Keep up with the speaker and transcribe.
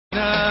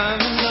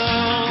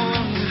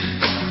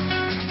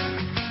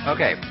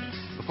Okay,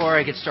 before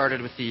I get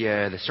started with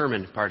the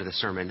sermon part of the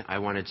sermon, I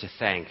wanted to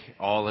thank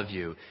all of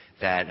you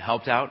that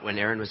helped out when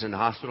Aaron was in the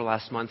hospital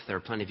last month. There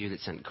were plenty of you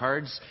that sent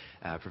cards,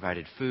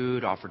 provided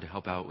food, offered to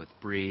help out with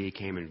Bree,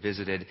 came and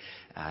visited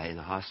in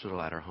the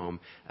hospital at our home.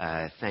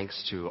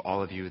 Thanks to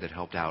all of you that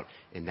helped out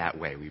in that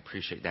way. We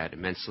appreciate that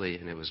immensely,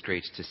 and it was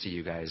great to see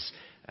you guys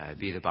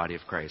be the body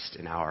of Christ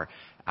in our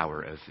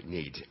hour of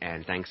need.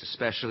 And thanks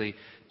especially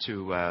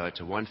to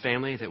one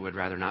family that would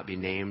rather not be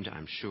named.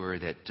 I'm sure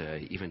that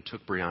even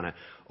took Brianna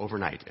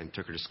overnight and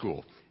took her to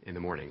school in the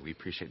morning. We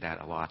appreciate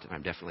that a lot, and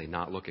I'm definitely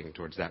not looking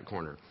towards that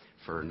corner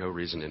for no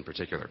reason in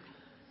particular.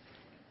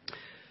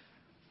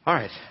 All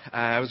right,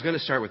 I was going to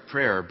start with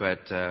prayer,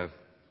 but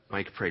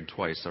Mike prayed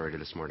twice already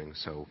this morning,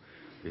 so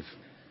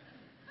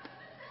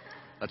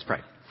let's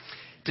pray.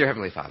 Dear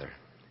Heavenly Father,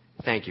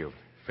 thank you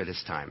for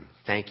this time.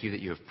 Thank you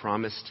that you have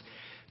promised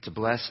to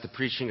bless the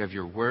preaching of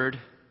your word.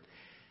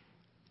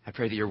 I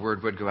pray that your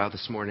word would go out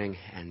this morning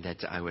and that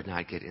I would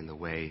not get in the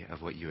way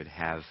of what you would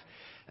have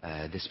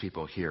this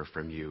people hear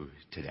from you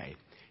today.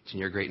 It's in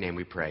your great name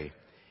we pray.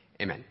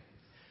 Amen.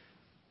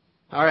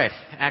 All right,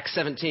 Acts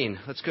 17.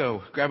 Let's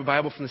go. Grab a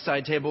Bible from the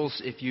side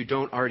tables if you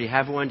don't already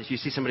have one. If you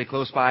see somebody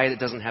close by that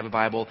doesn't have a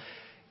Bible,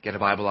 get a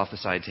Bible off the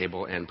side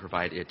table and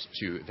provide it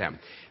to them.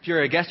 If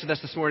you're a guest with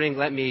us this morning,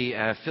 let me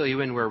fill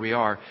you in where we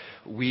are.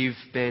 We've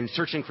been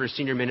searching for a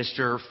senior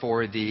minister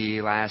for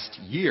the last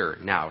year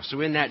now.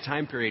 So in that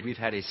time period, we've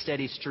had a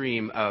steady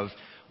stream of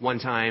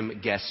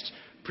one-time guest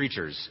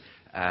preachers.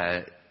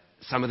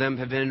 Some of them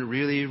have been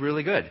really,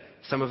 really good.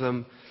 Some of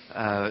them,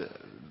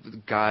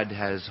 God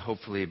has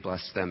hopefully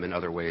blessed them in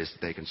other ways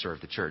that they can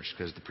serve the church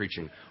because the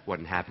preaching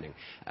wasn't happening.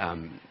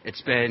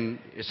 It's been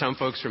some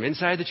folks from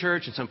inside the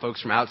church and some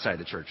folks from outside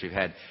the church. We've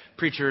had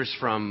preachers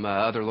from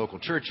other local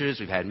churches.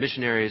 We've had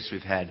missionaries.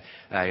 We've had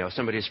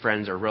somebody's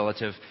friends or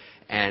relative.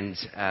 And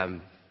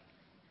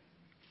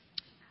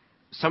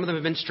some of them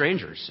have been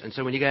strangers. And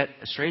so when you get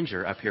a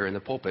stranger up here in the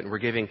pulpit and we're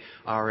giving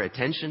our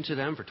attention to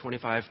them for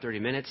 25, 30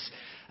 minutes,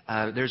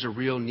 there's a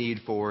real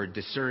need for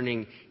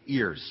discerning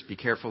ears. Be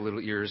careful, little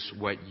ears,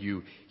 what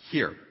you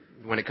hear.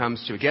 When it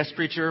comes to a guest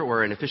preacher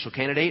or an official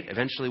candidate,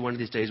 eventually one of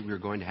these days we are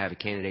going to have a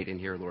candidate in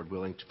here, Lord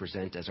willing, to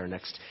present as our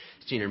next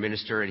senior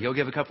minister. And he'll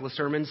give a couple of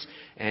sermons,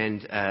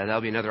 and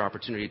that'll be another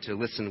opportunity to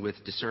listen with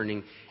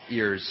discerning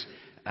ears.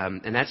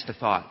 And that's the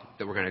thought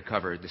that we're going to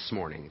cover this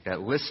morning,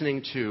 that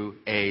listening to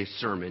a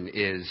sermon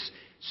is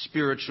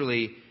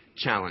spiritually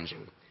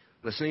challenging.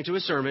 Listening to a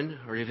sermon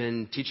or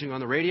even teaching on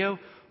the radio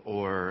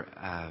or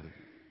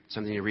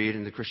something you read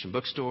in the Christian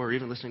bookstore or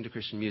even listening to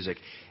Christian music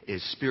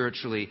is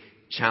spiritually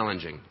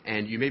challenging.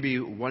 And you may be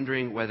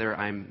wondering whether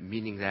I'm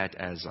meaning that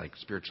as like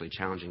spiritually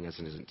challenging as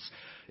in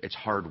it's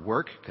hard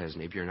work, because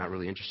maybe you're not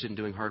really interested in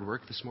doing hard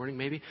work this morning,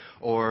 maybe.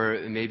 Or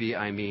maybe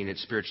I mean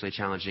it's spiritually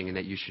challenging in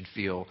that you should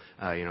feel,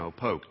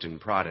 poked and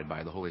prodded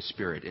by the Holy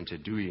Spirit into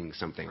doing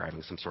something or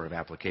having some sort of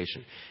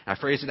application. I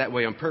phrased it that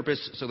way on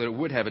purpose so that it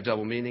would have a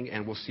double meaning,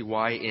 and we'll see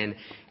why in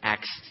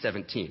Acts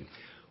 17.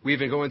 We've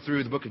been going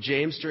through the book of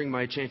James during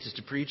my chances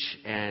to preach,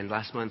 and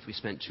last month we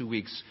spent 2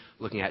 weeks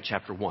looking at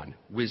chapter 1,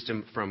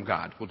 Wisdom from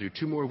God. We'll do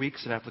 2 more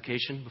weeks of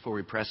application before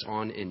we press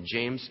on in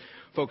James,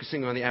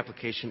 focusing on the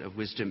application of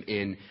wisdom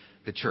in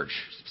the church,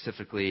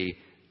 specifically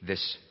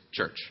this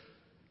church.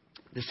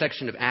 This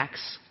section of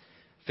Acts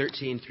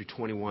 13 through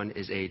 21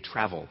 is a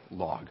travel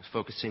log,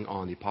 focusing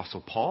on the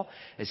Apostle Paul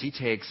as he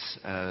takes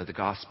the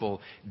gospel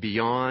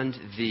beyond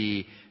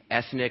the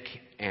ethnic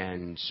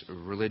and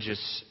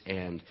religious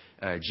and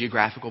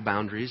geographical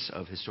boundaries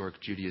of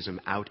historic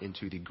Judaism out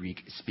into the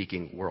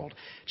Greek-speaking world.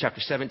 Chapter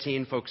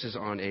 17 focuses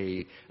on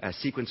a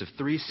sequence of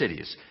 3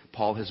 cities.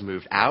 Paul has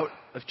moved out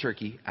of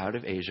Turkey, out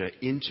of Asia,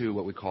 into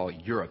what we call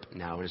Europe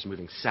now, and is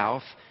moving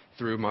south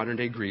through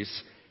modern-day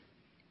Greece,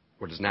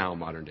 what is now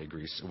modern-day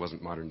Greece. It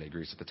wasn't modern-day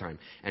Greece at the time.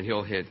 And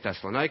he'll hit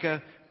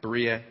Thessalonica,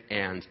 Berea,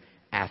 and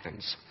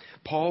Athens.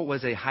 Paul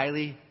was a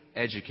highly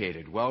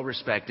educated,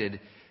 well-respected,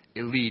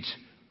 elite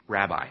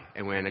rabbi.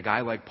 And when a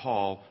guy like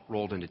Paul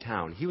rolled into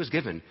town, he was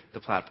given the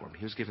platform.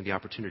 He was given the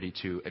opportunity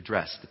to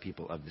address the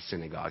people of the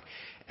synagogue.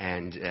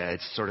 And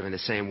it's sort of in the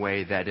same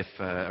way that if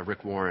a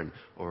Rick Warren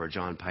or a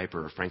John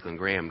Piper or Franklin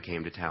Graham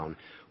came to town,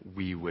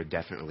 we would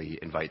definitely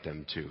invite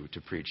them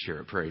to preach here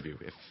at Prairie View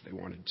if they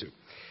wanted to.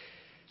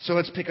 So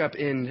let's pick up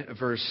in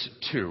verse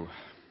 2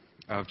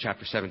 of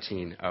chapter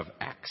 17 of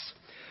Acts.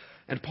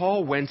 And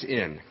Paul went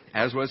in,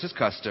 as was his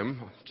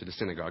custom, to the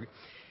synagogue,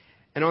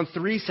 and on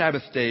 3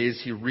 Sabbath days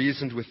he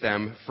reasoned with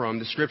them from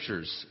the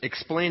Scriptures,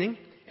 explaining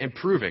and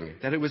proving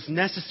that it was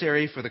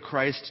necessary for the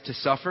Christ to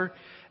suffer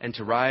and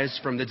to rise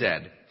from the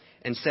dead,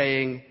 and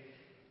saying,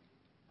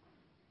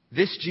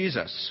 "This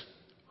Jesus,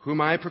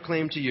 whom I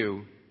proclaim to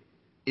you,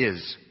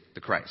 is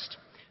the Christ."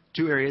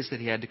 2 areas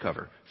that he had to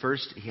cover.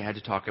 First, he had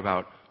to talk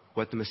about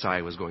what the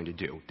Messiah was going to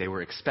do. They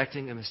were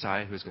expecting a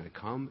Messiah who was going to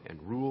come and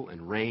rule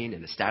and reign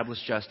and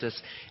establish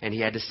justice, and he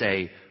had to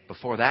say,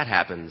 before that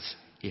happens,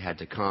 he had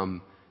to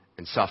come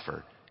and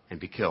suffer and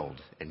be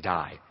killed and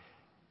die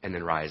and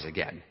then rise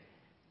again.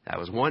 That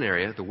was one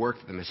area, the work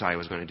that the Messiah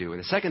was going to do. And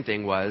the second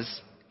thing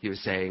was, he was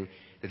saying,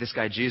 that this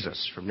guy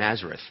Jesus from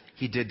Nazareth,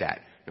 he did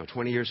that.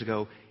 20 years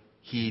ago,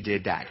 he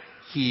did that.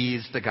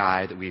 He's the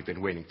guy that we've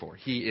been waiting for.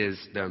 He is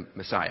the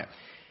Messiah.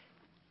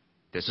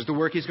 This is the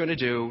work he's going to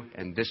do,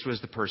 and this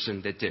was the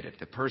person that did it.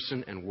 The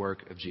person and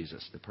work of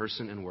Jesus. The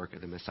person and work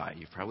of the Messiah.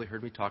 You've probably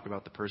heard me talk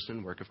about the person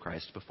and work of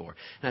Christ before.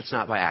 That's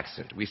not by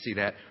accident. We see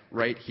that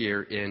right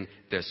here in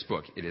this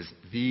book. It is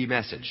the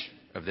message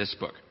of this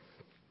book.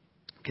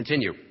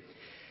 Continue.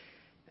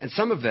 And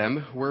some of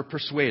them were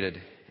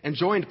persuaded and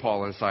joined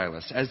Paul and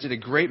Silas, as did a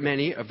great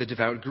many of the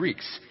devout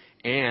Greeks,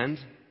 and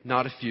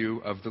not a few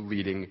of the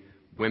leading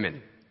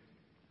women.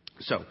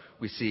 So,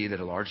 we see that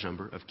a large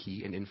number of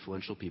key and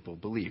influential people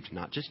believed,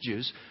 not just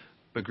Jews,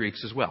 but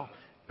Greeks as well.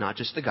 Not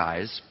just the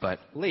guys, but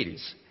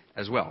ladies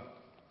as well.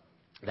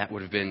 That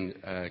would have been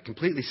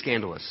completely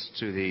scandalous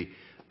to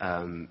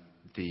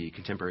the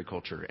contemporary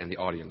culture and the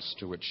audience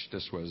to which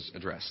this was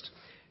addressed.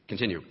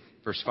 Continue.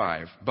 Verse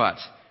 5. But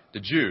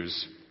the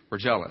Jews were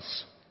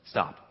jealous.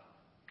 Stop.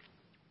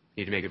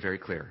 Need to make it very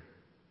clear.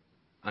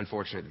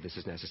 Unfortunate that this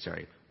is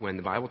necessary. When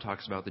the Bible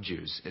talks about the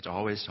Jews, it's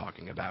always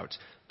talking about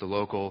the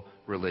local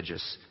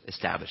religious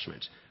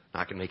establishment.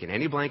 Not going to make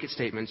any blanket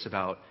statements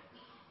about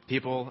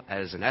people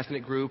as an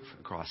ethnic group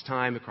across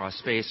time, across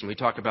space. When we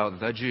talk about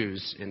the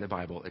Jews in the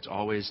Bible, it's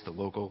always the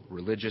local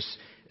religious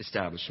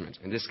establishment.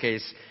 In this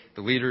case,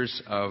 the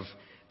leaders of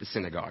the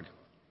synagogue.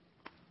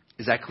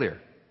 Is that clear?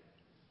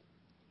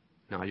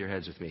 Nod your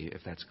heads with me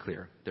if that's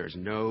clear. There is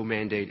no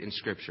mandate in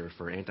Scripture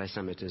for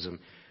anti-Semitism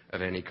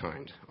of any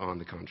kind. On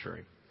the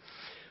contrary.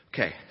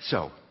 Okay,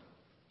 so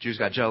Jews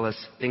got jealous.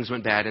 Things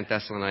went bad in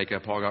Thessalonica.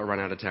 Paul got run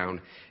out of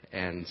town,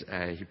 and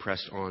he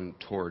pressed on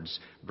towards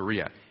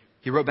Berea.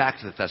 He wrote back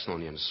to the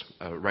Thessalonians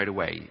right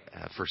away.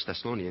 1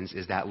 Thessalonians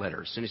is that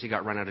letter. As soon as he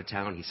got run out of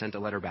town, he sent a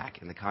letter back.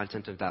 And the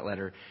content of that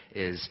letter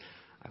is,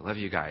 I love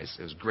you guys.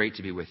 It was great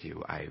to be with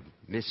you. I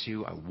miss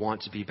you. I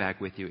want to be back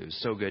with you. It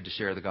was so good to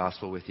share the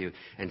gospel with you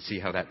and see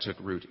how that took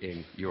root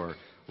in your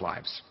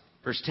lives.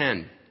 Verse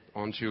 10.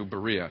 On to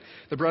Berea.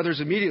 The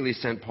brothers immediately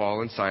sent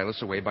Paul and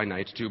Silas away by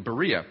night to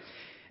Berea.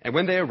 And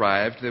when they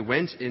arrived, they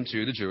went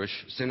into the Jewish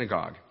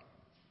synagogue.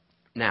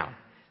 Now,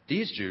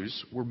 these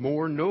Jews were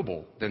more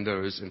noble than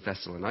those in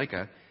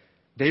Thessalonica.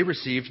 They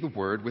received the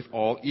word with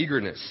all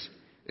eagerness,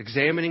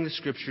 examining the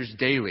Scriptures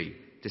daily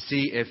to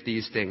see if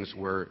these things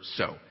were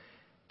so.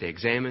 They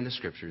examined the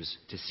Scriptures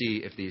to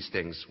see if these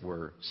things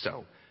were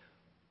so.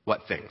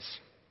 What things?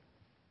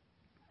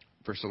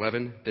 Verse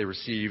 11, they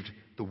received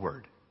the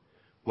word.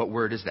 What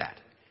word is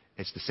that?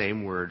 It's the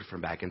same word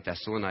from back in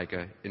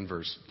Thessalonica in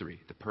verse 3,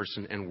 the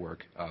person and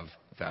work of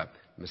the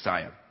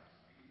Messiah.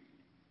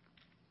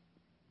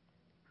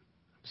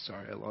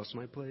 Sorry, I lost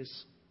my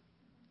place.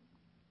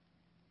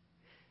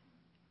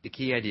 The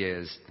key idea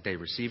is that they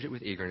received it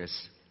with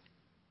eagerness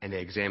and they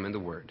examined the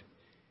word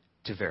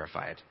to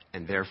verify it,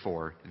 and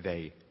therefore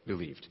they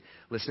believed.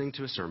 Listening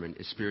to a sermon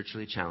is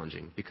spiritually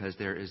challenging because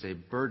there is a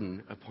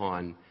burden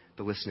upon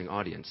the listening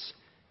audience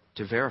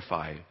to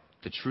verify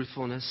the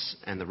truthfulness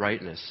and the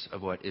rightness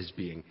of what is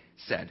being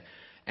said.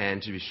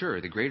 And to be sure,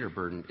 the greater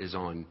burden is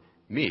on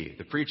me,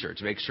 the preacher,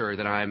 to make sure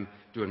that I'm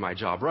doing my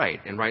job right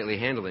and rightly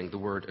handling the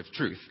word of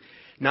truth.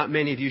 Not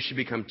many of you should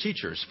become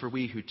teachers, for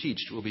we who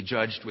teach will be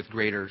judged with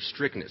greater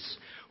strictness.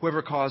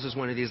 Whoever causes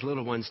one of these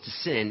little ones to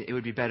sin, it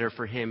would be better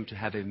for him to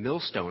have a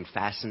millstone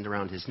fastened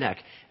around his neck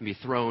and be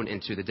thrown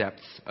into the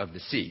depths of the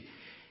sea.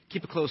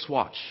 Keep a close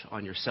watch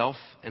on yourself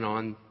and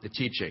on the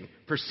teaching.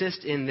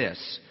 Persist in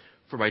this,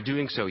 for by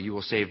doing so you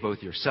will save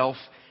both yourself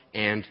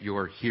and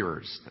your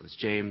hearers. That was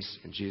James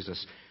and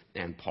Jesus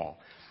and Paul.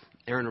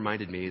 Aaron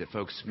reminded me that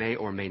folks may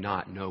or may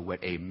not know what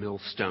a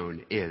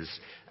millstone is.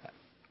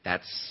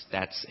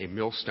 That's a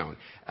millstone.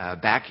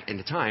 Back in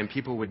the time,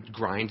 people would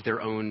grind their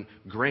own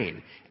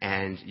grain,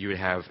 and you would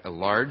have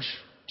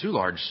two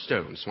large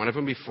stones. One of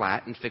them would be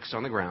flat and fixed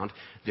on the ground.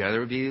 The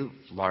other would be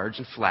large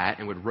and flat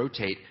and would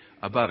rotate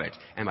above it.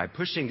 And by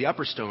pushing the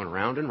upper stone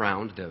around and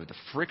round, the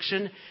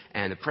friction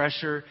and the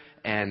pressure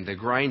and the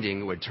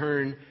grinding would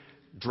turn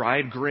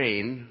dried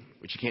grain,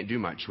 which you can't do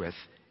much with,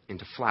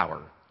 into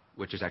flour,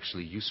 which is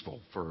actually useful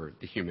for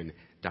the human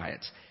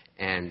diet.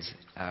 And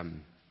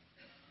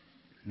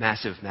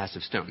massive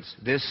stones.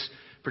 This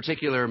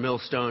particular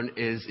millstone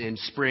is in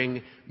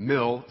Spring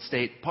Mill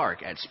State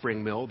Park. At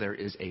Spring Mill, there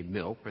is a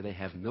mill where they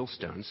have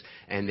millstones,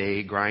 and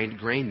they grind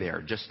grain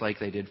there, just like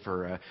they did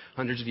for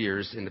hundreds of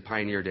years in the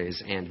pioneer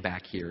days and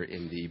back here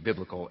in the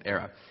biblical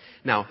era.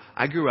 Now,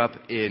 I grew up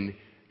in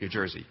New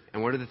Jersey,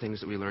 and one of the things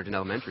that we learned in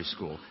elementary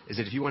school is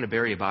that if you want to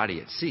bury a body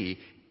at sea,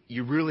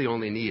 you really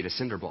only need a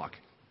cinder block,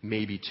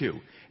 maybe two.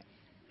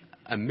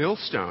 A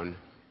millstone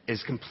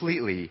is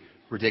completely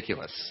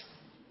ridiculous.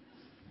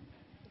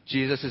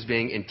 Jesus is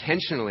being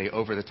intentionally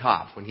over the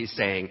top when he's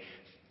saying,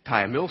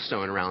 tie a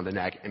millstone around the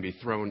neck and be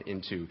thrown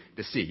into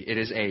the sea. It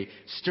is a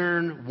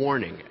stern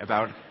warning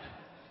about...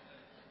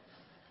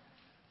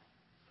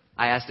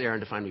 I asked Erin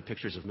to find me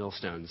pictures of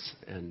millstones,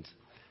 and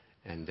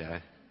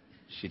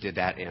she did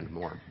that and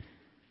more.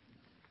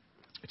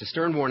 It's a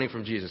stern warning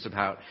from Jesus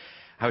about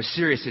how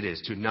serious it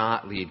is to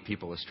not lead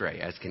people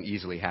astray, as can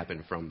easily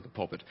happen from the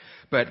pulpit.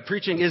 But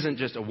preaching isn't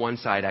just a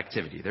one-side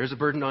activity. There's a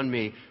burden on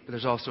me, but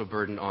there's also a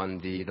burden on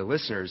the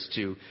listeners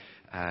to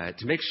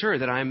make sure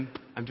that I'm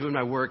doing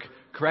my work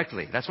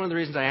correctly. That's one of the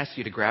reasons I asked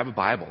you to grab a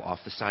Bible off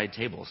the side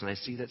tables, and I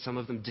see that some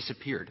of them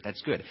disappeared.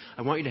 That's good.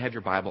 I want you to have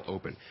your Bible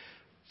open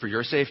for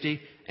your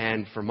safety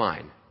and for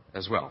mine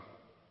as well.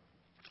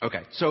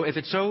 Okay, so if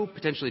it's so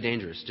potentially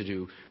dangerous to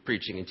do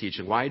preaching and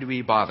teaching, why do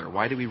we bother?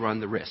 Why do we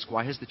run the risk?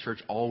 Why has the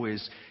church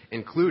always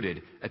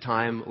included a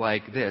time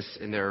like this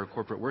in their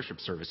corporate worship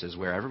services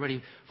where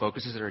everybody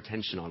focuses their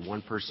attention on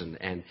one person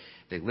and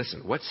they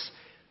listen? What's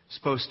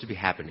supposed to be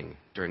happening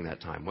during that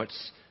time?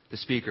 What's the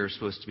speaker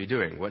supposed to be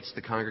doing? What's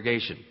the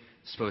congregation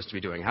supposed to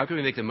be doing? How can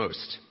we make the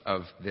most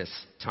of this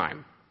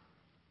time?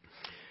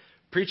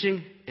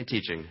 Preaching and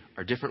teaching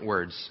are different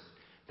words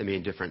that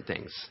mean different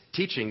things.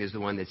 Teaching is the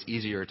one that's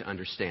easier to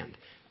understand.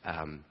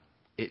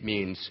 It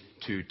means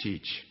to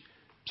teach,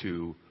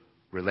 to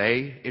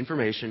relay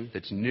information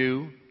that's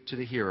new to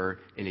the hearer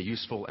in a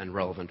useful and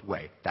relevant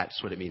way.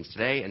 That's what it means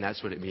today, and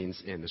that's what it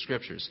means in the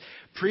Scriptures.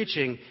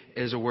 Preaching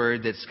is a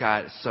word that's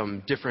got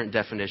some different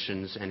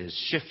definitions and is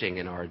shifting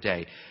in our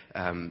day.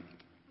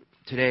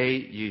 Today,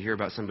 you hear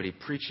about somebody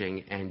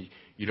preaching, and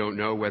you don't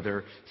know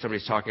whether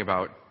somebody's talking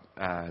about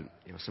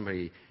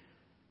somebody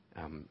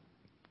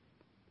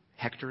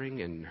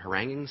hectoring and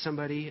haranguing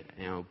somebody,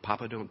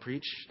 Papa don't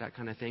preach, that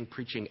kind of thing,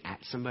 preaching at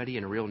somebody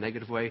in a real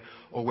negative way,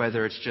 or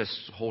whether it's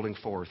just holding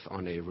forth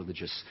on a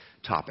religious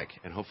topic.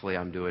 And hopefully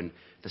I'm doing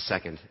the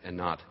second and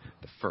not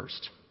the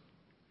first.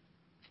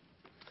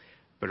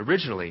 But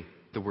originally,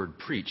 the word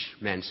preach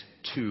meant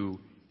to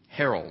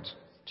herald,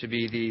 to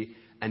be the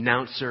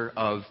announcer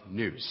of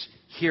news.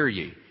 Hear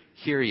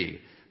ye,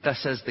 thus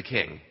says the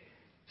king.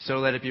 So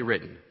let it be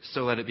written.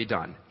 So let it be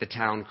done. The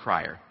town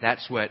crier.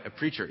 That's what a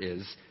preacher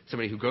is.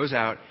 Somebody who goes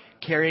out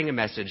carrying a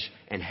message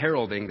and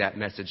heralding that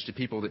message to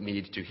people that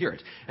need to hear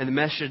it. And the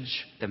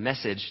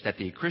message that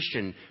the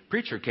Christian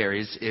preacher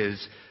carries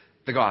is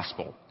the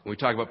gospel. When we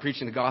talk about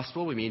preaching the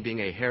gospel, we mean being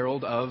a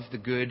herald of the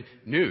good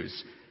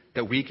news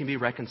that we can be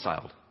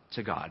reconciled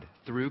to God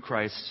through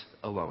Christ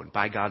alone.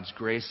 By God's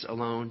grace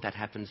alone. That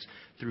happens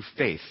through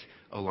faith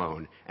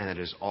alone. And that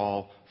is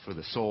all for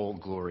the sole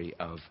glory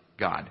of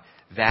God.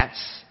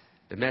 That's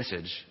the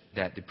message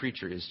that the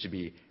preacher is to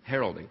be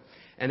heralding.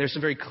 And there's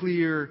some very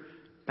clear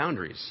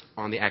boundaries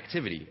on the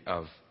activity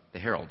of the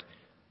herald.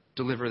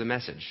 Deliver the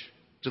message.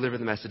 Deliver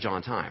the message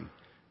on time.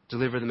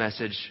 Deliver the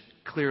message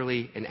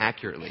clearly and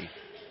accurately.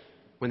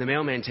 When the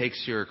mailman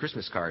takes your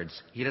Christmas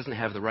cards, he doesn't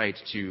have the right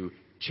to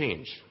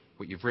change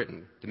what you've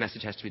written. The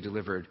message has to be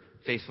delivered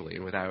faithfully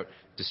and without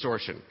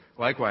distortion.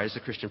 Likewise, the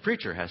Christian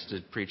preacher has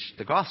to preach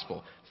the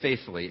gospel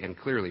faithfully and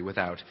clearly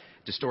without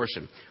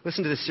distortion.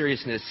 Listen to the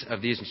seriousness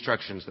of these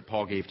instructions that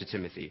Paul gave to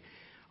Timothy.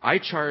 I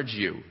charge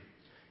you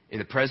in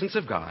the presence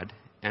of God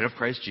and of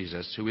Christ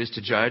Jesus, who is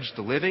to judge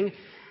the living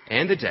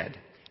and the dead,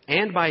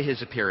 and by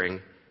his appearing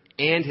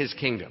and his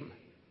kingdom.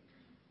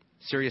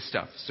 Serious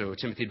stuff, so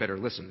Timothy better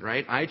listen,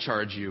 right? I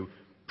charge you,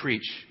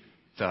 preach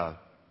the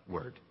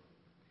word.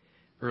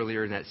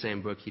 Earlier in that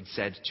same book, he'd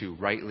said to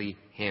rightly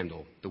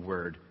handle the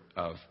word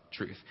of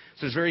truth.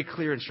 So there's very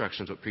clear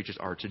instructions what preachers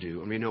are to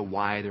do, and we know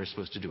why they're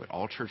supposed to do it.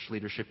 All church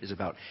leadership is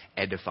about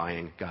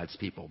edifying God's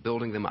people,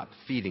 building them up,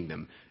 feeding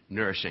them,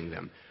 nourishing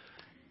them.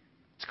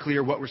 It's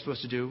clear what we're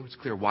supposed to do. It's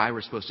clear why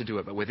we're supposed to do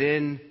it. But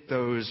within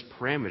those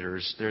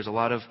parameters, there's a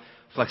lot of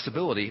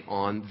flexibility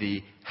on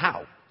the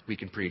how. We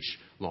can preach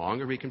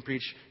long or we can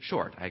preach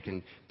short. I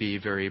can be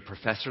very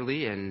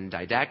professorly and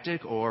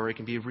didactic, or it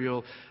can be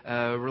real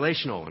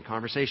relational and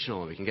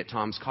conversational. We can get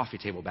Tom's coffee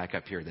table back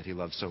up here that he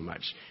loves so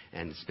much,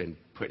 and it's been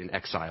put in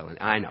exile. And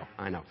I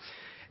know.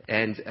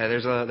 And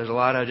there's a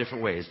lot of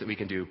different ways that we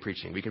can do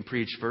preaching. We can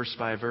preach verse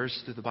by verse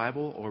through the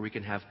Bible, or we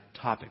can have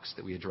topics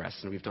that we address.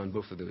 And we've done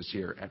both of those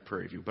here at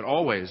Prairie View. But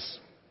always,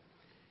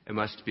 it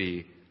must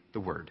be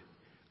the Word.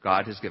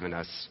 God has given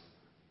us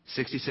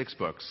 66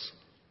 books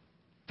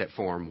that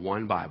form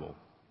one Bible.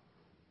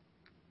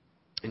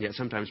 And yet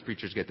sometimes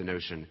preachers get the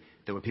notion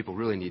that what people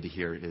really need to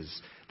hear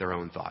is their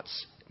own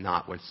thoughts,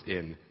 not what's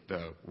in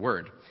the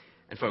Word.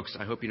 And folks,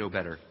 I hope you know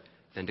better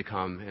than to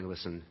come and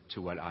listen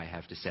to what I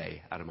have to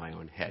say out of my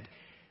own head.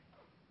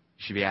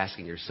 You should be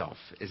asking yourself,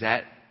 is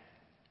that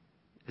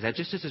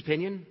just his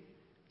opinion?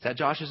 Is that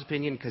Josh's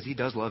opinion? Because he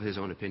does love his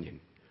own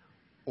opinion.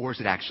 Or is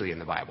it actually in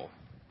the Bible?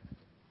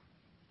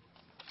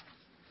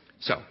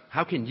 So,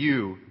 how can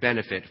you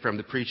benefit from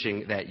the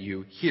preaching that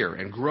you hear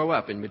and grow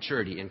up in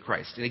maturity in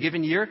Christ? In a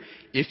given year,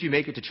 if you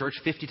make it to church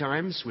 50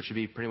 times, which would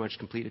be pretty much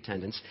complete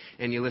attendance,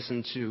 and you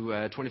listen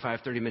to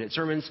 25, 30-minute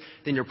sermons,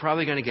 then you're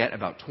probably going to get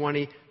about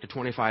 20 to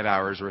 25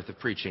 hours worth of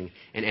preaching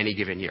in any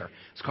given year.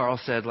 As Carl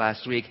said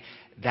last week,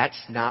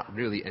 that's not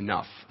really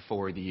enough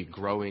for the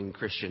growing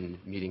Christian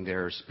meeting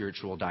their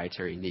spiritual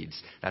dietary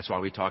needs. That's why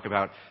we talk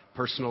about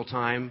personal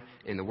time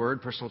in the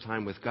Word, personal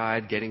time with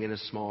God, getting in a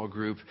small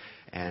group,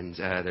 and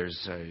there's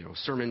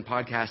sermon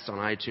podcasts on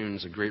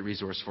iTunes, a great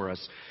resource for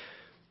us.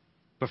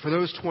 But for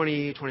those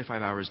 20,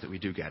 25 hours that we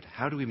do get,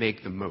 how do we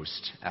make the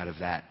most out of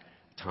that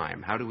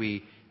time? How do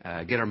we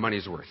get our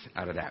money's worth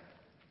out of that?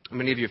 I'm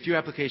going to give you a few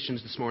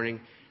applications this morning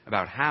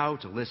about how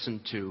to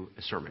listen to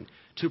a sermon.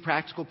 2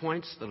 practical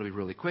points that'll be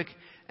really quick,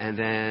 and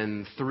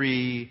then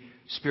 3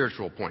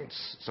 spiritual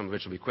points, some of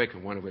which will be quick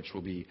and one of which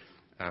will be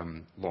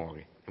long.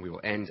 And we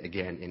will end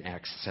again in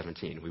Acts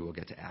 17. We will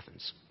get to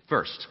Athens.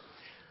 First,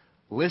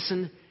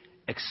 listen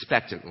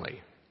expectantly.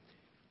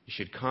 You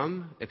should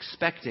come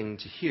expecting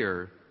to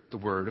hear the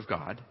Word of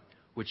God,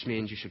 which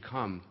means you should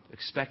come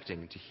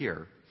expecting to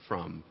hear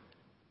from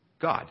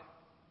God.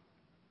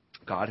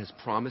 God has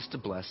promised to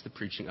bless the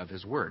preaching of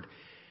His Word.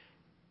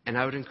 And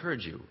I would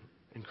encourage you,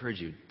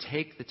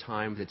 take the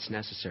time that's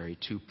necessary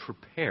to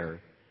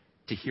prepare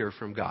to hear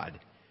from God,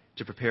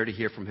 to prepare to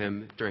hear from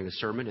Him during the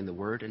sermon and the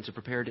Word, and to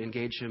prepare to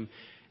engage Him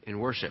in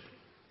worship.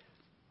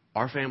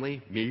 Our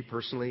family, me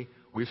personally,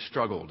 we've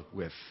struggled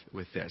with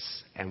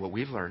this. And what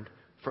we've learned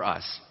for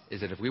us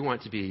is that if we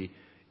want to be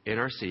in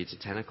our seats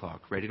at 10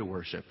 o'clock, ready to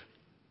worship,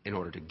 in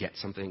order to get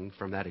something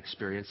from that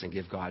experience and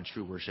give God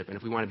true worship, and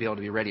if we want to be able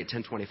to be ready at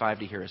 10:25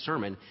 to hear a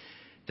sermon,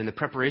 then the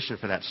preparation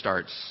for that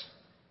starts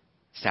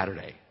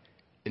Saturday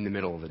in the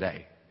middle of the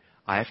day.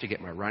 I have to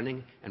get my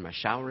running and my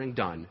showering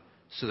done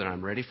so that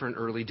I'm ready for an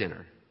early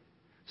dinner,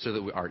 so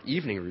that our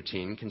evening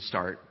routine can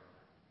start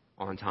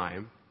on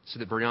time, so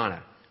that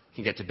Brianna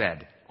can get to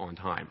bed on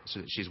time, so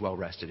that she's well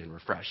rested and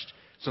refreshed,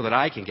 so that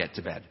I can get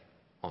to bed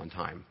on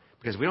time.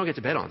 Because if we don't get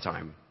to bed on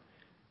time,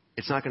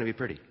 it's not going to be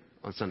pretty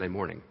on Sunday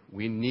morning.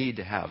 We need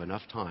to have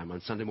enough time on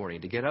Sunday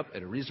morning to get up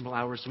at a reasonable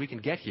hour so we can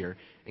get here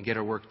and get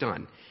our work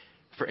done.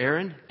 For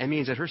Erin, it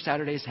means that her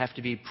Saturdays have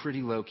to be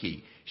pretty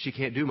low-key. She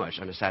can't do much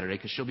on a Saturday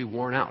because she'll be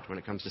worn out when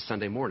it comes to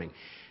Sunday morning.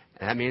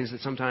 And that means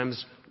that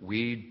sometimes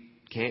we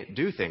can't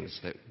do things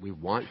that we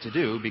want to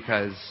do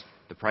because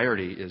the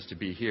priority is to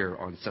be here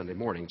on Sunday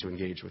morning to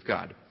engage with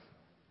God.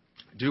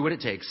 Do what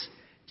it takes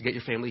to get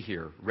your family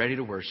here, ready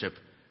to worship,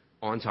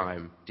 on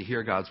time, to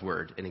hear God's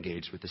Word and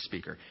engage with the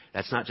speaker.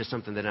 That's not just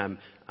something that I'm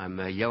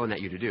yelling at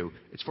you to do.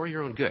 It's for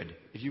your own good.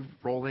 If you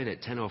roll in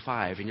at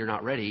 10:05 and you're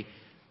not ready,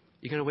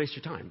 you're going to waste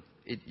your time.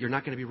 You're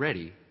not going to be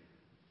ready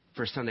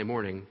for a Sunday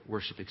morning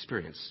worship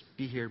experience.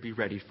 Be here, be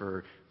ready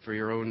for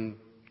your own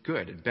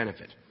good and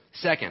benefit.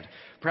 Second,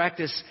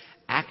 practice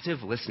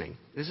active listening.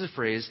 This is a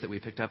phrase that we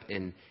picked up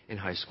in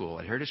high school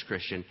at Heritage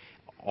Christian.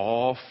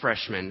 All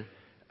freshmen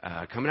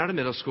coming out of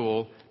middle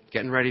school,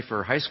 getting ready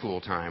for high school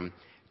time,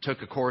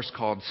 took a course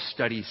called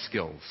Study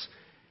Skills.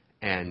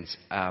 And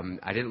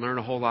I didn't learn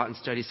a whole lot in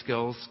study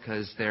skills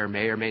because there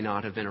may or may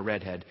not have been a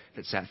redhead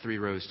that sat 3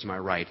 rows to my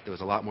right that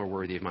was a lot more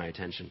worthy of my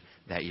attention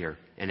that year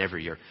and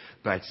every year.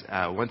 But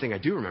one thing I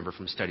do remember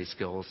from study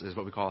skills is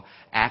what we call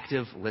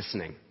active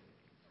listening.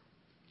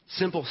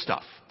 Simple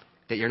stuff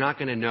that you're not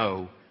going to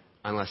know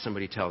unless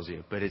somebody tells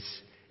you, but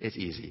it's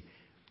easy.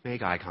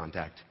 Make eye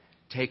contact.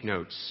 Take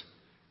notes.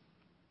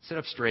 Sit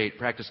up straight.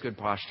 Practice good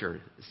posture.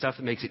 Stuff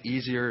that makes it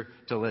easier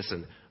to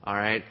listen. All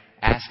right?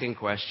 Asking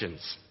questions.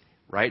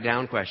 Write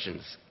down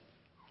questions.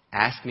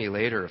 Ask me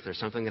later if there's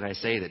something that I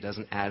say that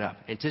doesn't add up.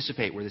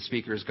 Anticipate where the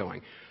speaker is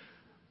going.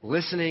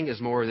 Listening is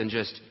more than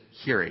just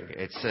hearing.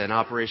 It's an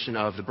operation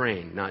of the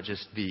brain, not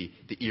just the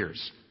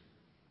ears.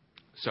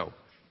 So,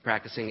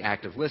 practicing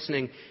active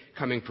listening,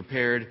 coming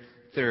prepared.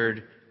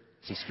 Third,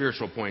 some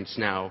spiritual points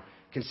now.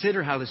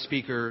 Consider how the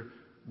speaker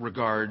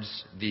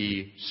regards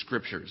the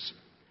Scriptures.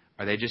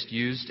 Are they just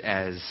used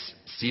as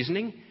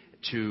seasoning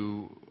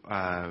to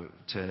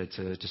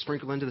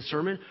sprinkle into the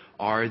sermon?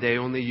 Are they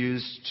only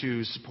used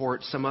to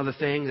support some other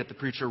thing that the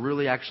preacher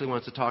really actually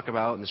wants to talk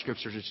about and the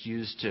Scriptures just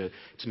used to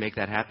make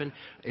that happen?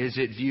 Is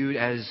it viewed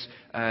as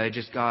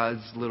just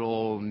God's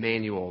little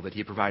manual that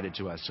He provided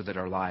to us so that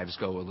our lives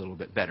go a little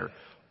bit better?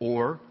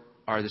 Or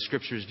are the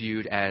Scriptures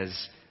viewed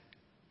as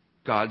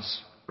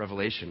God's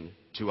revelation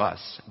to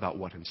us about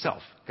what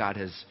Himself? God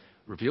has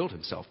revealed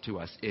Himself to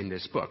us in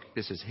this book.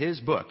 This is His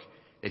book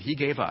that He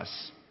gave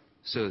us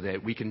so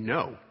that we can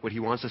know what He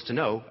wants us to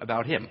know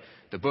about Him.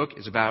 The book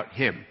is about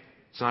Him.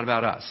 It's not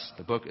about us.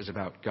 The book is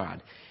about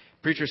God.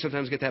 Preachers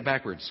sometimes get that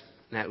backwards,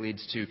 and that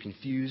leads to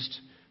confused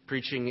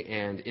preaching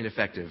and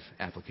ineffective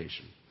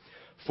application.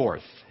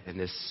 Fourth, and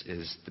this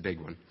is the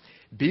big one,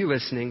 be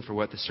listening for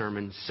what the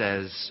sermon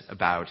says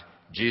about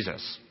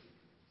Jesus.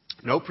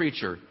 No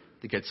preacher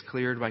that gets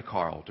cleared by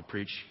Carl to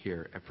preach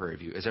here at Prairie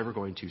View is ever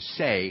going to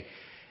say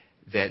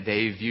that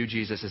they view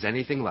Jesus as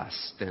anything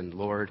less than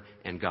Lord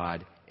and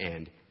God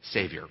and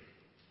Savior.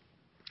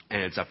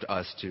 And it's up to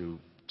us to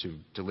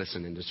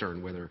listen and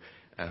discern whether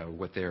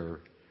what they're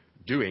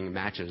doing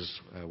matches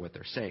what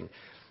they're saying.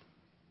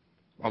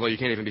 Although you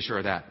can't even be sure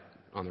of that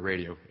on the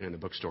radio and in the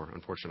bookstore,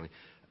 unfortunately.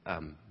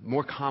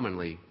 More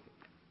commonly,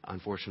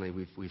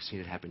 unfortunately, we've seen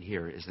it happen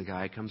here, is the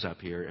guy comes up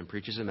here and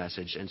preaches a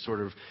message and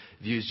sort of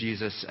views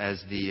Jesus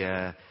as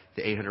the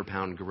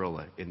 800-pound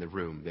gorilla in the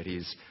room, that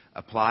He's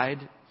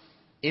implied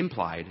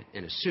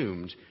and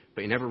assumed,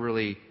 but you never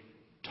really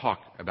talk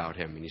about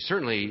Him. And you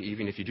certainly,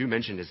 even if you do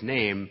mention His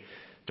name,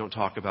 don't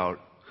talk about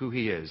who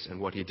He is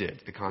and what He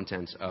did, the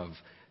contents of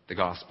the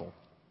gospel.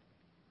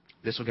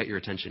 This will get your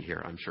attention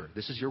here, I'm sure.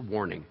 This is your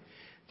warning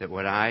that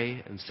what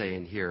I am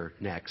saying here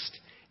next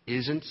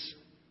isn't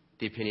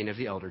the opinion of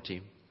the elder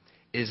team,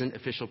 isn't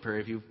official prayer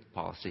review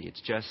policy.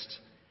 It's just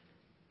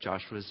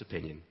Joshua's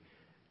opinion,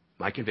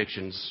 my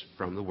convictions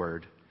from the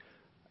Word,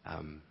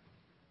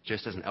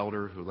 just as an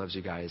elder who loves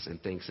you guys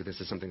and thinks that this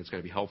is something that's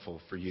going to be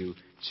helpful for you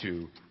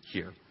to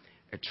hear.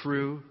 A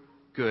true,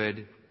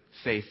 good,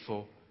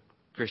 faithful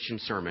Christian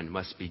sermon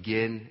must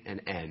begin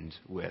and end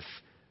with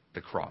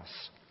the cross.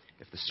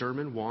 If the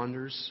sermon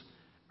wanders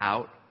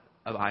out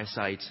of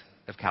eyesight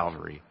of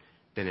Calvary,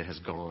 then it has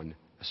gone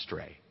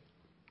astray.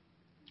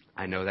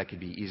 I know that could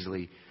be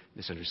easily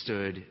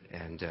misunderstood,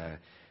 and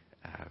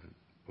I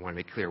want to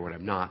make clear what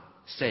I'm not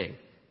saying.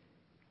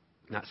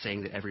 I'm not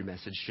saying that every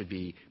message should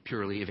be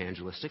purely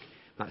evangelistic.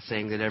 I'm not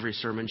saying that every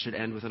sermon should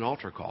end with an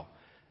altar call.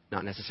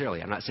 Not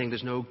necessarily. I'm not saying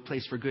there's no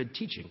place for good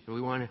teaching. If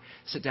we want to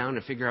sit down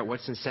and figure out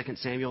what's in 2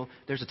 Samuel,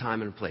 there's a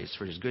time and a place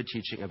for just good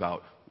teaching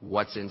about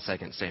what's in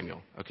 2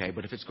 Samuel. Okay?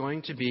 But if it's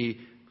going to be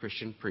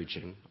Christian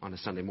preaching on a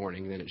Sunday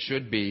morning, then it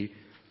should be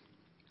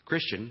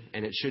Christian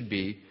and it should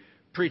be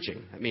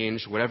preaching. That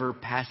means whatever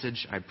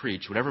passage I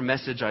preach, whatever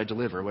message I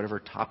deliver, whatever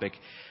topic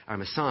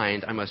I'm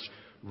assigned, I must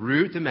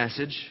root the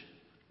message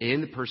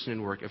in the person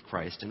and work of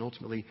Christ and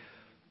ultimately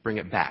bring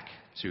it back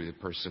to the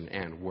person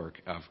and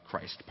work of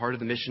Christ. Part of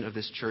the mission of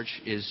this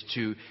church is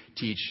to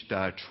teach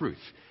the truth.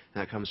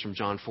 And that comes from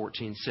John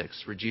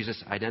 14:6, where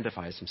Jesus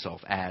identifies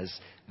himself as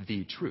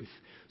the truth.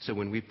 So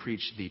when we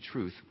preach the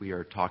truth, we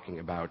are talking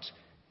about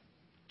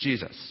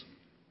Jesus.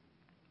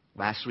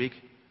 Last week,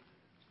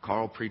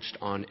 Carl preached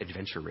on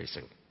adventure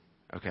racing.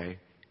 Okay?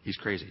 He's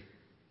crazy.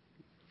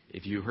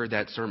 If you heard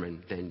that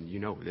sermon, then you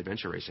know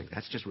adventure racing.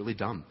 That's just really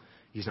dumb.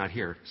 He's not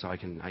here, so I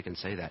can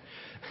say that.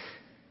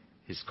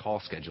 His call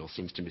schedule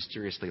seems to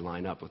mysteriously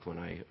line up with when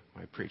I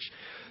preach.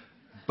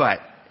 But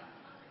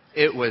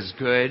it was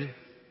good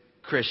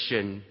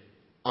Christian,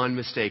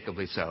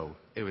 unmistakably so.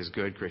 It was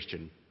good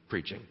Christian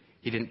preaching.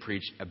 He didn't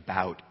preach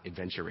about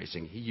adventure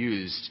racing. He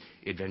used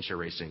adventure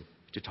racing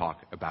to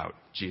talk about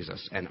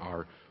Jesus and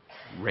our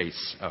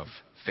race of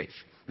faith.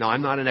 Now,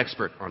 I'm not an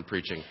expert on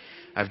preaching.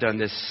 I've done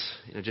this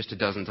just a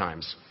dozen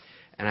times.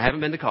 And I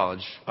haven't been to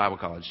college, Bible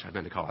college. I've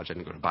been to college. I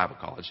didn't go to Bible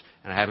college.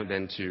 And I haven't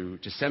been to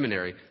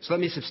seminary. So let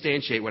me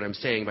substantiate what I'm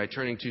saying by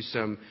turning to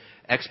some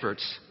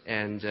experts.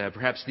 And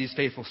perhaps these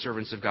faithful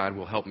servants of God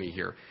will help me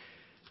here.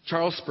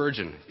 Charles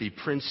Spurgeon, the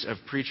Prince of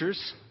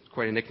Preachers,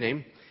 quite a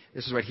nickname.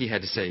 This is what he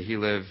had to say. He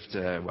lived,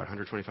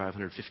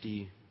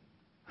 150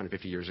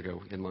 years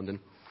ago in London.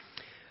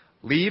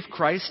 Leave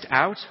Christ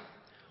out?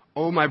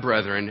 Oh, my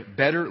brethren,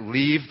 better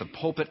leave the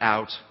pulpit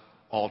out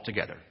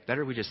altogether.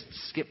 Better we just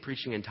skip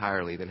preaching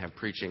entirely than have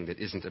preaching that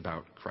isn't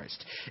about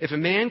Christ. If a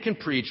man can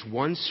preach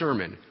one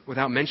sermon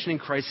without mentioning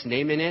Christ's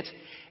name in it,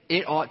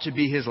 it ought to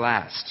be his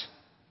last.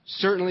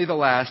 Certainly the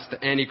last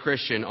that any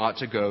Christian ought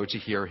to go to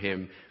hear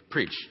him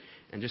preach.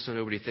 And just so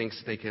nobody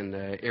thinks they can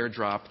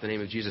airdrop the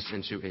name of Jesus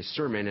into a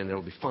sermon and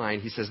it'll be fine,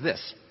 he says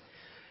this: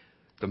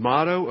 the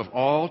motto of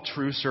all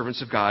true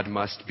servants of God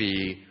must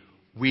be,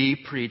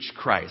 we preach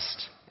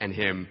Christ and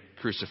him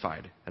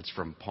crucified. That's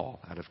from Paul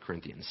out of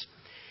Corinthians.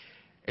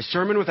 A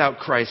sermon without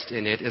Christ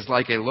in it is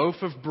like a loaf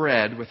of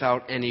bread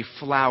without any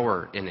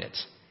flour in it.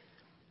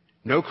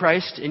 No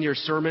Christ in your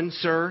sermon,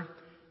 sir?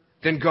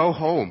 Then go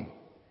home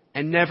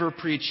and never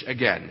preach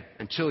again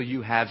until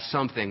you have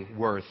something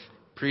worth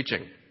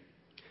preaching.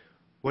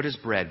 What is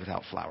bread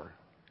without flour?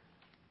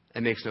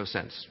 It makes no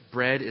sense.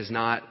 Bread is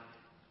not,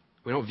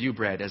 we don't view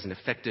bread as an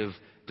effective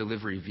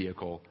delivery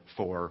vehicle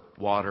for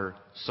water,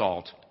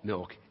 salt,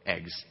 milk,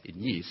 eggs, and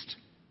yeast.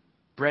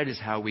 Bread is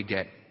how we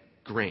get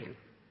grain.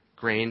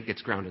 Grain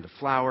gets ground into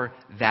flour.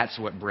 That's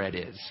what bread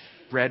is.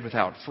 Bread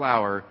without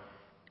flour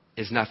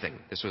is nothing.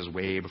 This was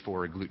way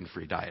before a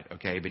gluten-free diet,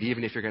 okay? But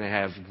even if you're going to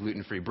have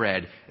gluten-free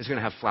bread, it's going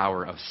to have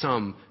flour of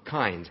some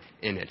kind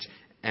in it.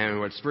 And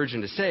what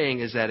Spurgeon is saying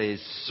is that a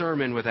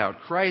sermon without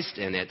Christ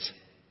in it,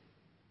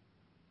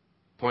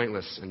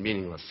 pointless and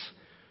meaningless,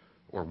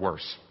 or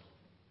worse.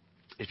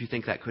 If you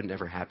think that couldn't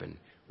ever happen,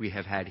 we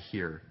have had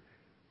here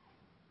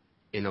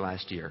in the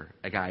last year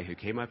a guy who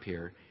came up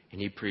here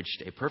and he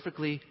preached a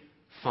perfectly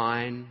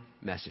fine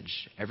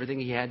message. Everything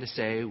he had to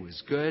say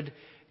was good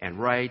and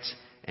right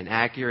and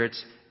accurate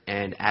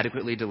and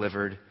adequately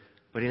delivered,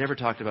 but he never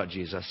talked about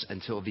Jesus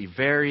until the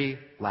very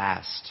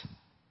last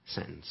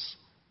sentence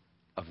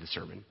of the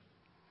sermon.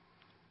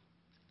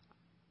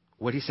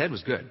 What he said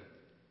was good.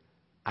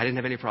 I didn't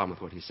have any problem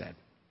with what he said.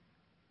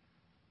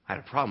 I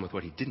had a problem with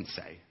what he didn't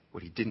say,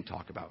 what he didn't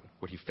talk about,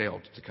 what he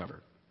failed to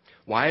cover.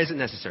 Why is it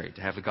necessary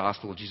to have the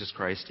gospel of Jesus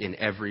Christ in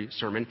every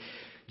sermon?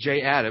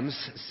 J. Adams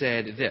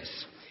said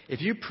this: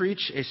 if you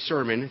preach a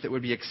sermon that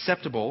would be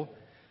acceptable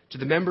to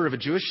the member of a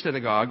Jewish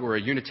synagogue or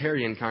a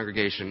Unitarian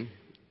congregation,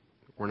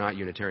 we're not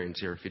Unitarians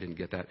here if you didn't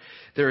get that,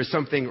 there is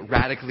something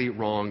radically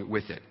wrong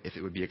with it if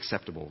it would be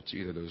acceptable to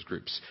either of those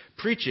groups.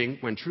 Preaching,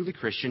 when truly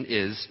Christian,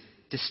 is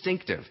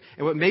distinctive.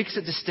 And what makes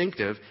it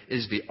distinctive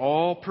is the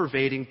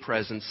all-pervading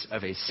presence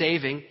of a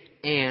saving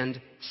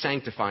and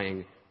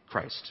sanctifying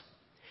Christ.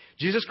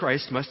 Jesus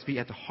Christ must be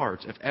at the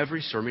heart of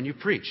every sermon you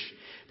preach.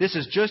 This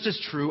is just as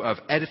true of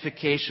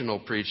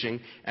edificational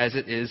preaching as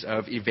it is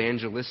of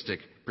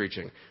evangelistic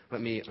preaching. Let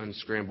me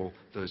unscramble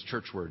those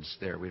church words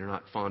there. We are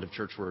not fond of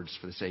church words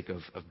for the sake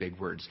of big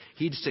words.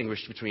 He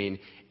distinguished between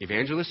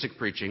evangelistic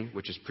preaching,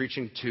 which is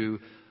preaching to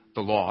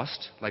the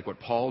lost, like what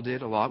Paul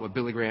did a lot, what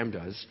Billy Graham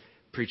does,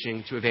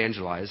 preaching to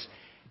evangelize.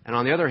 And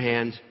on the other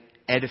hand,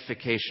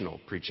 edificational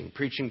preaching,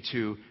 preaching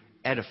to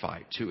edify,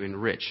 to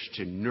enrich,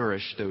 to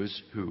nourish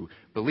those who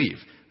believe.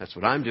 That's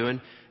what I'm doing,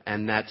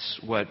 and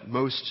that's what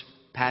most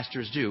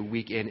pastors do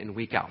week in and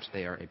week out.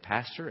 They are a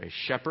pastor, a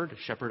shepherd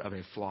of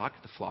a flock.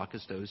 The flock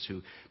is those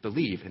who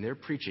believe, and their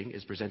preaching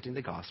is presenting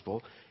the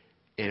gospel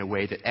in a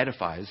way that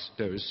edifies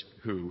those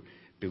who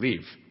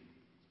believe.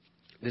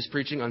 This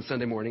preaching on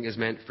Sunday morning is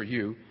meant for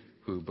you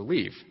who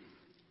believe.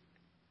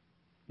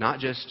 Not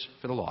just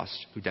for the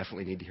lost, who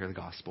definitely need to hear the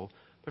gospel,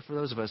 but for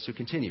those of us who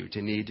continue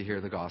to need to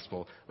hear the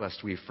gospel,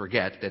 lest we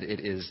forget that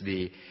it is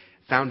the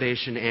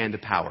foundation and the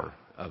power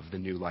of the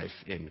new life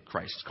in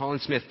Christ. Colin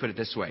Smith put it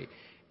this way: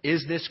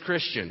 is this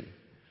Christian?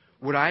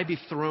 Would I be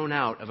thrown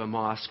out of a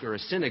mosque or a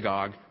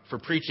synagogue for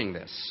preaching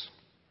this?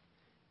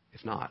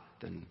 If not,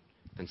 then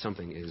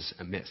something is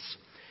amiss.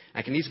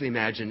 I can easily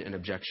imagine an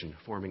objection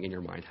forming in your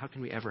mind. How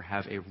can we ever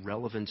have a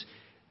relevant,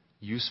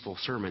 useful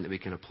sermon that we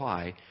can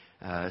apply,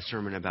 a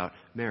sermon about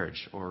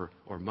marriage or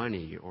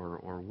money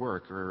or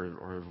work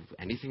or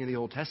anything in the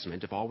Old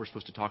Testament, if all we're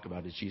supposed to talk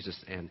about is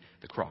Jesus and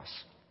the cross?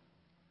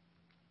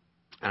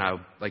 And I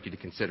would like you to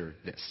consider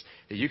this,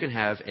 that you can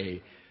have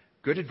a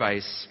good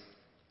advice,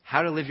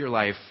 how to live your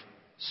life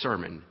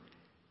sermon,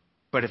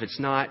 but if it's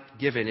not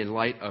given in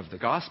light of the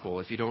gospel,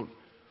 if you don't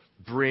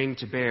bring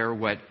to bear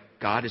what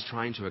God is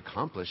trying to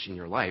accomplish in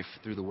your life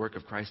through the work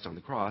of Christ on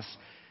the cross,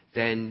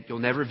 then you'll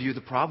never view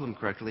the problem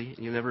correctly,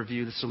 and you'll never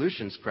view the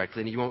solutions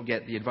correctly, and you won't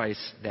get the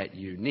advice that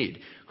you need.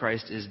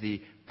 Christ is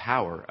the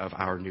power of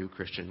our new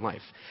Christian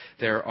life.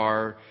 There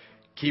are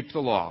keep the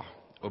law,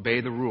 obey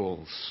the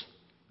rules,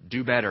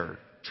 do better,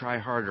 try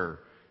harder,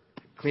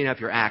 clean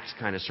up your act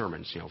kind of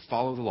sermons.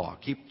 Follow the law.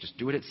 Just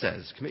do what it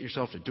says. Commit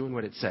yourself to doing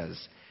what it says.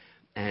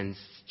 And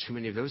too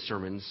many of those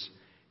sermons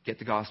get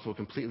the gospel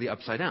completely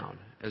upside down,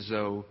 as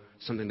though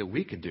something that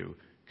we could do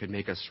could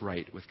make us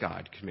right with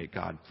God, could make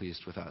God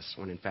pleased with us,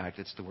 when in fact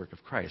it's the work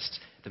of Christ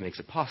that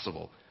makes it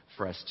possible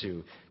for us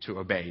to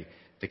obey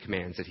the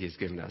commands that He has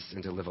given us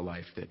and to live a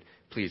life that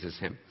pleases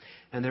Him.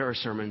 And there are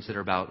sermons that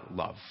are about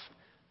love.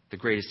 The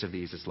greatest of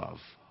these is love.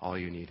 All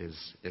you need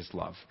is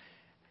love.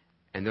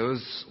 And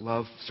those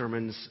love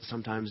sermons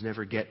sometimes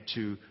never get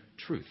to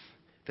truth.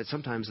 That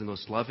sometimes the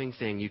most loving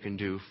thing you can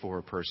do for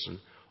a person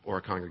or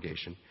a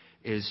congregation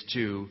is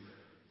to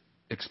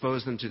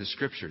expose them to the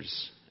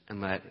Scriptures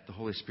and let the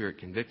Holy Spirit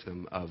convict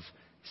them of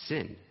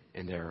sin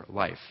in their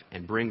life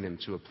and bring them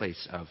to a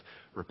place of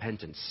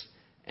repentance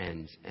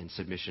and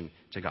submission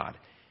to God.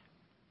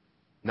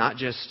 Not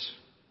just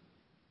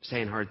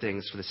saying hard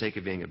things for the sake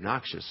of being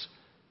obnoxious,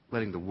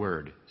 letting the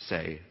Word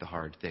say the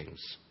hard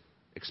things.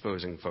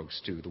 Exposing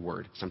folks to the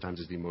Word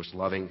sometimes is the most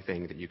loving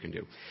thing that you can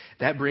do.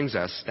 That brings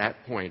us,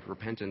 that point,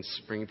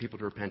 repentance, bringing people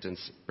to repentance,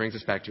 brings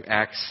us back to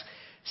Acts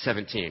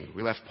 17.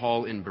 We left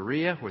Paul in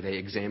Berea, where they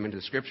examined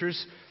the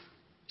Scriptures.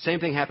 Same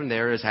thing happened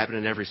there as happened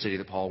in every city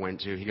that Paul went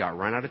to. He got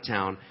run out of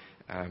town,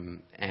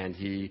 and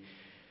he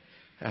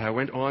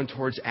went on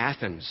towards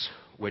Athens,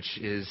 which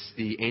is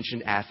the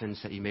ancient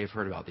Athens that you may have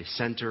heard about, the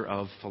center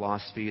of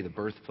philosophy, the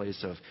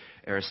birthplace of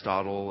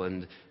Aristotle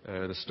and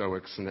the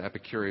Stoics and the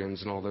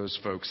Epicureans and all those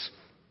folks.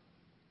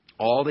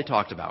 All they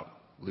talked about,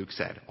 Luke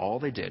said, all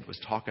they did was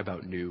talk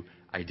about new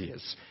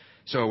ideas.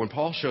 So when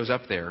Paul shows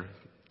up there,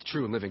 the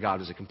true and living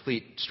God is a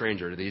complete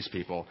stranger to these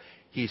people.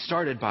 He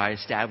started by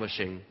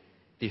establishing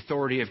the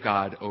authority of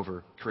God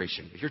over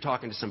creation. If you're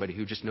talking to somebody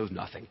who just knows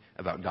nothing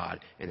about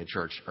God in the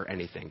church or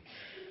anything,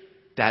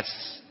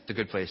 that's the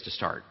good place to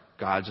start.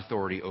 God's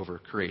authority over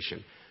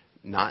creation.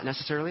 Not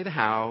necessarily the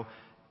how,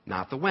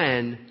 not the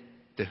when,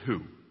 the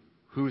who.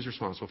 Who is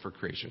responsible for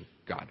creation?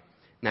 God.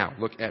 Now,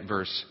 look at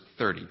verse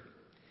 30.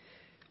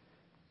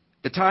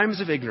 The times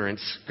of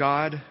ignorance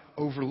God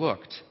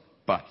overlooked,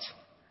 but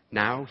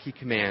now He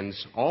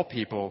commands all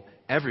people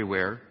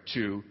everywhere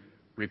to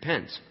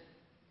repent.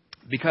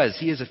 Because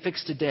He has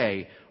fixed a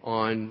day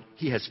on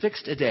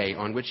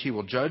which He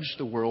will judge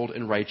the world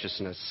in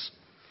righteousness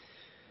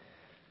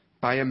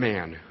by a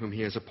man whom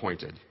He has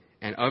appointed.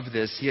 And of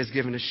this He has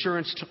given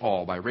assurance to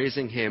all by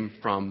raising Him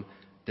from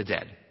the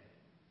dead.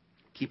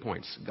 Key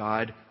points.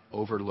 God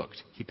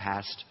overlooked. He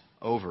passed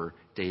over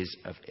days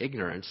of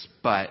ignorance.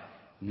 But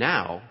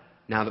now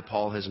that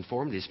Paul has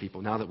informed these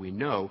people, now that we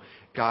know,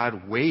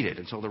 God waited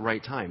until the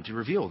right time to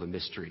reveal the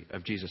mystery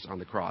of Jesus on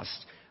the cross,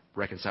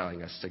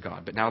 reconciling us to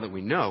God. But now that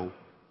we know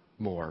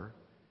more,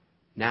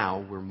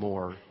 now we're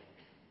more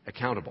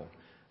accountable.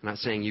 I'm not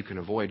saying you can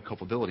avoid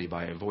culpability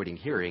by avoiding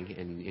hearing,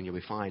 and you'll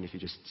be fine if you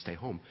just stay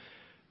home.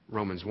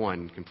 Romans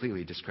 1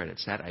 completely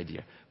discredits that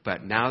idea.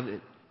 But now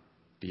that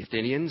the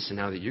Athenians, and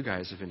now that you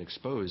guys have been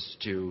exposed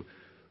to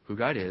who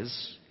God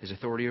is, His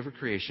authority over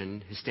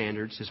creation, His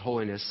standards, His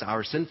holiness,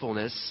 our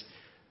sinfulness,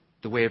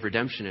 the way of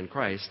redemption in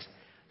Christ,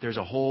 there's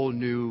a whole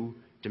new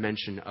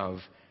dimension of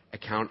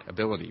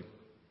accountability.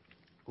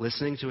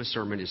 Listening to a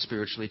sermon is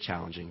spiritually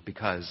challenging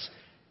because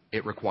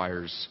it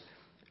requires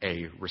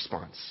a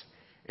response.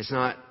 It's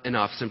not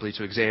enough simply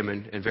to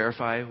examine and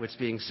verify what's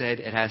being said.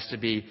 It has to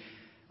be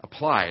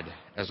applied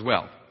as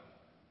well.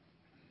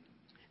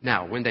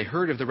 Now, when they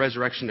heard of the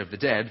resurrection of the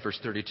dead, verse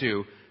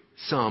 32,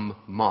 some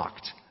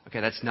mocked.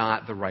 Okay, that's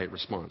not the right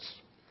response.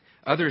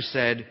 Others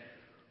said,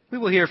 "We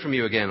will hear from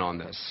you again on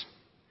this."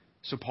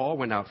 So Paul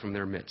went out from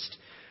their midst.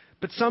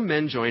 But some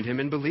men joined him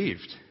and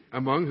believed,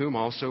 among whom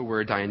also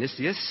were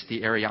Dionysius,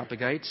 the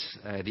Areopagite.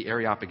 The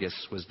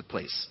Areopagus was the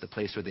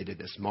place where they did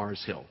this,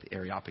 Mars Hill, the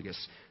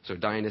Areopagus. So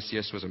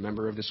Dionysius was a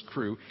member of this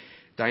crew.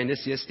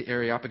 Dionysius, the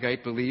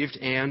Areopagite, believed,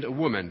 and a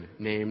woman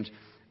named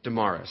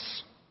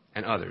Damaris,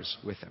 and others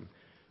with him.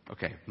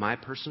 Okay, my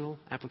personal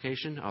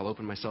application, I'll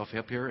open myself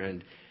up here,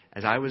 and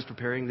as I was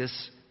preparing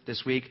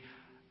this week,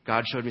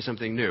 God showed me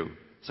something new,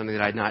 something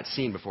that I had not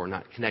seen before,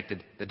 not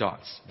connected the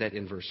dots. That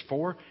in verse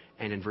 4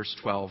 and in verse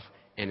 12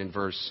 and in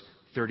verse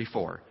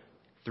 34,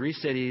 3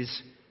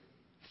 cities,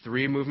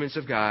 3 movements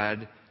of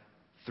God,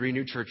 3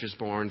 new churches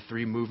born,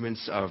 3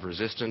 movements of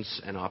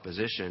resistance and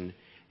opposition,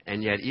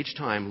 and yet each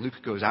time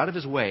Luke goes out of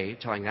his way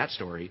telling that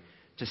story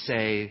to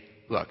say,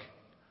 look,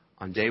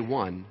 on day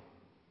 1,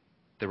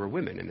 there were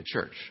women in the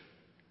church.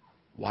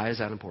 Why is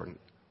that important?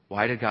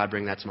 Why did God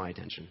bring that to my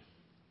attention?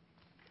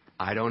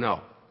 I don't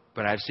know.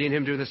 But I've seen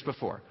him do this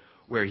before,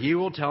 where he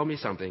will tell me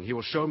something, he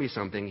will show me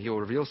something, he will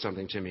reveal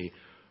something to me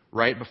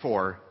right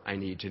before I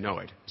need to know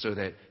it. So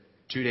that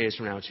 2 days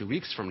from now, 2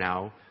 weeks from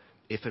now,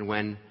 if and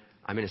when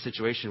I'm in a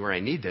situation where I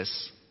need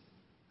this,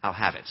 I'll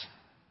have it.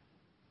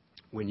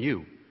 When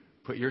you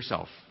put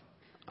yourself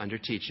under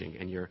teaching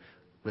and you're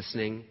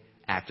listening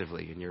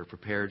actively and you're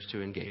prepared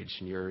to engage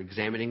and you're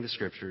examining the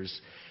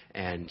scriptures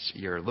and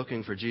you're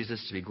looking for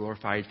Jesus to be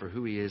glorified for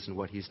who he is and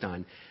what he's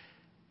done,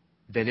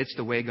 then it's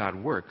the way God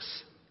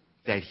works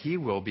that he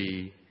will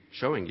be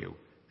showing you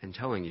and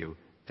telling you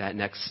that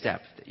next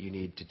step that you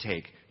need to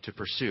take to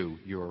pursue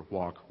your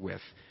walk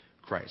with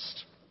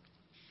Christ.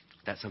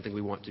 That's something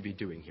we want to be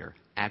doing here,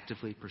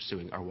 actively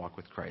pursuing our walk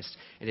with Christ.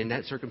 And in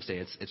that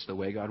circumstance, it's the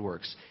way God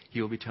works.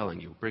 He will be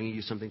telling you, bringing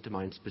you something to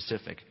mind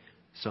specific,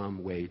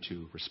 some way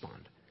to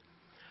respond.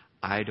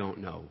 I don't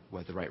know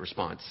what the right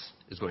response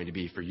is going to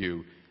be for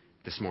you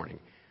this morning.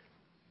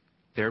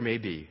 There may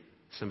be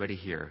somebody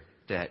here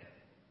that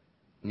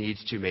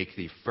needs to make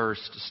the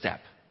first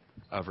step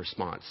of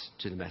response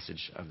to the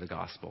message of the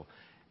gospel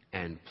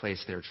and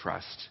place their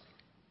trust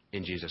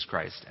in Jesus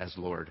Christ as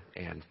Lord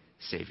and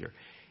Savior.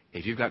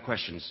 If you've got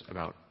questions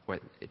about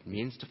what it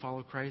means to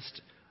follow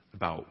Christ,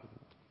 about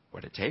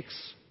what it takes,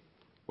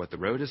 what the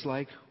road is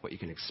like, what you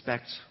can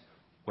expect,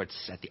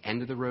 what's at the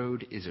end of the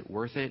road, is it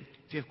worth it?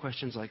 If you have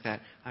questions like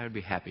that, I would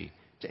be happy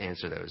to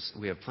answer those.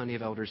 We have plenty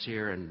of elders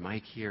here, and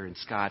Mike here, and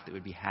Scott that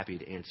would be happy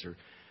to answer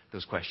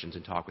those questions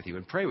and talk with you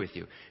and pray with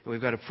you. And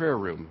we've got a prayer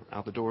room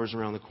out the doors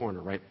around the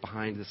corner, right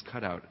behind this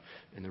cutout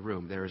in the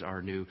room. There's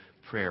our new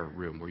prayer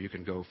room where you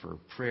can go for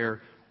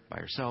prayer by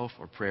yourself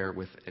or prayer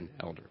with an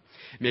elder.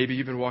 Maybe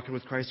you've been walking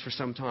with Christ for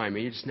some time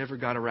and you just never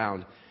got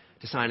around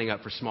to signing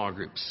up for small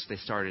groups. They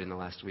started in the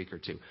last week or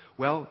 2.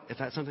 Well, if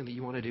that's something that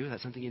you want to do,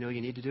 that's something you know you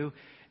need to do,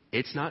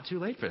 it's not too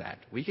late for that.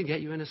 We can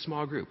get you in a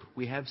small group.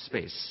 We have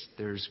space.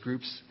 There's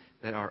groups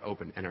that are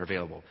open and are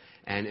available.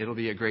 And it'll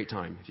be a great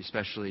time if you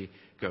especially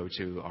go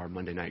to our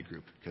Monday night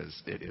group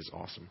because it is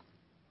awesome.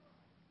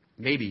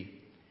 Maybe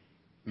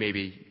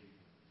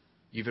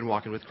you've been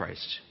walking with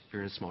Christ.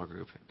 You're in a small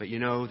group. But you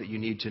know that you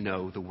need to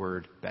know the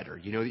Word better.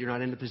 You know that you're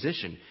not in a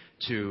position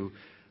to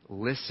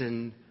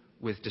listen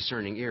with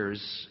discerning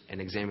ears and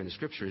examine the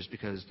Scriptures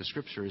because the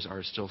Scriptures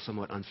are still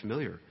somewhat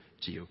unfamiliar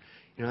to you.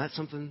 You know, that's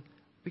something,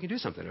 we can do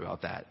something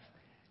about that.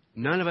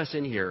 None of us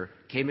in here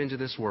came into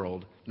this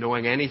world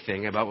knowing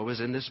anything about what was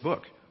in this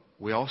book.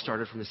 We all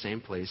started from the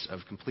same place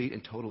of complete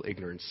and total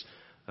ignorance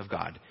of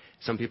God.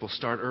 Some people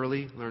start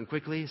early, learn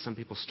quickly. Some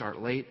people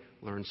start late,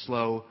 learn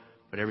slow.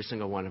 But every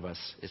single one of us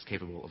is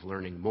capable of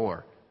learning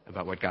more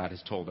about what God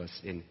has told us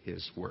in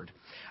His Word.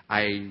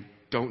 I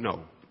don't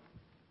know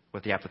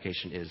what the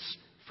application is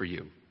for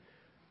you.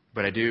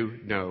 But I do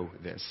know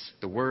this.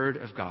 The Word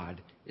of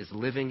God is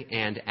living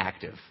and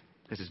active.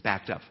 This is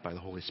backed up by the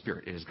Holy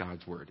Spirit. It is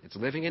God's Word. It's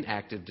living and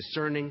active,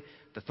 discerning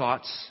the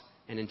thoughts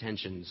and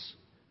intentions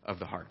of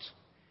the heart.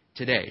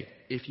 Today,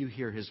 if you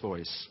hear His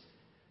voice,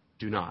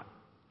 do not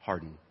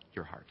harden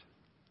your heart.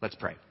 Let's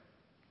pray.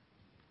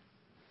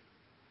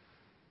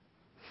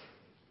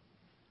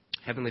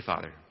 Heavenly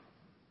Father,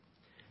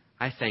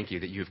 I thank you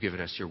that you have given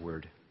us your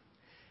Word.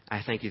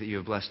 I thank you that you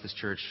have blessed this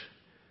church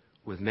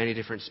with many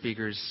different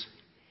speakers,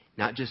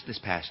 not just this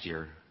past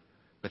year,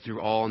 but through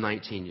all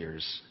 19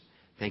 years.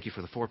 Thank you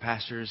for the 4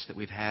 pastors that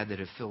we've had that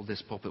have filled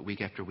this pulpit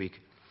week after week.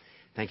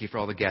 Thank you for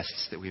all the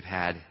guests that we've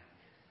had.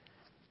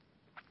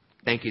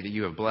 Thank you that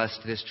you have blessed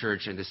this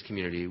church and this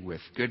community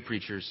with good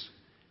preachers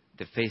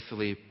that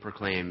faithfully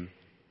proclaim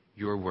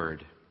your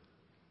word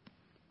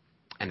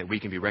and that we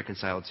can be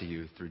reconciled to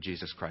you through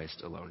Jesus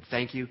Christ alone.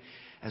 Thank you,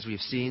 as we've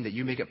seen, that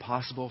you make it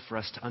possible for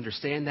us to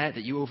understand that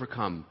you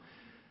overcome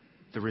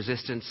the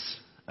resistance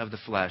of the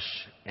flesh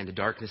and the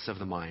darkness of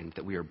the mind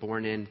that we are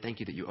born in. Thank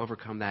you that you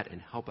overcome that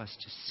and help us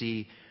to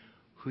see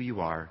who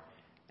you are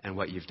and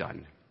what you've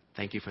done.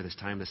 Thank you for this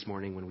time this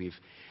morning when we've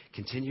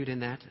continued in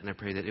that, and I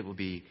pray that it will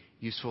be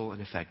useful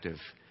and effective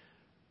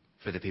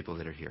for the people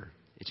that are here.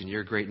 It's in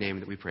your great name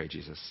that we pray,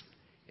 Jesus.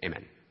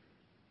 Amen.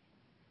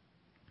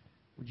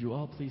 Would you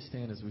all please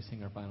stand as we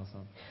sing our final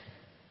song?